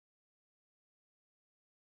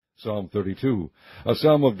Psalm 32, a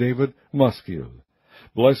psalm of David, Maskil.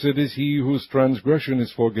 Blessed is he whose transgression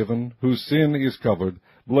is forgiven, whose sin is covered.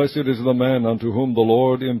 Blessed is the man unto whom the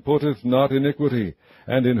Lord imputeth not iniquity,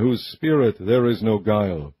 and in whose spirit there is no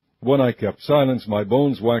guile. When I kept silence, my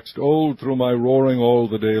bones waxed old through my roaring all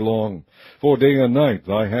the day long. For day and night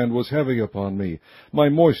thy hand was heavy upon me. My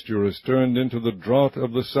moisture is turned into the drought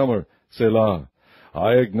of the summer. Selah.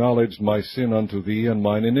 I acknowledged my sin unto thee, and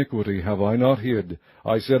mine iniquity have I not hid.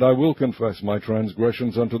 I said, I will confess my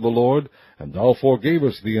transgressions unto the Lord, and thou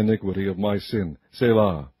forgavest the iniquity of my sin.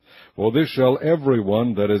 Selah. For this shall every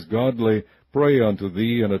one that is godly pray unto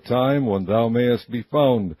thee in a time when thou mayest be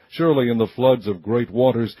found. Surely in the floods of great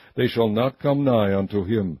waters they shall not come nigh unto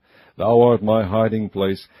him. Thou art my hiding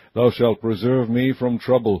place. Thou shalt preserve me from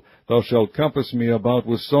trouble. Thou shalt compass me about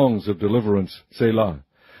with songs of deliverance. Selah.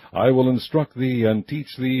 I will instruct thee and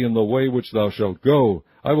teach thee in the way which thou shalt go.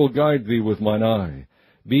 I will guide thee with mine eye.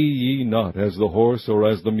 Be ye not as the horse or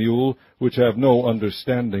as the mule, which have no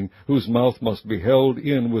understanding, whose mouth must be held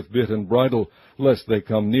in with bit and bridle, lest they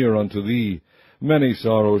come near unto thee. Many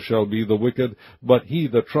sorrows shall be the wicked, but he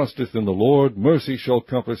that trusteth in the Lord, mercy shall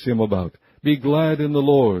compass him about. Be glad in the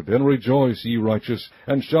Lord, and rejoice, ye righteous,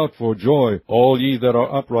 and shout for joy, all ye that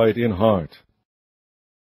are upright in heart.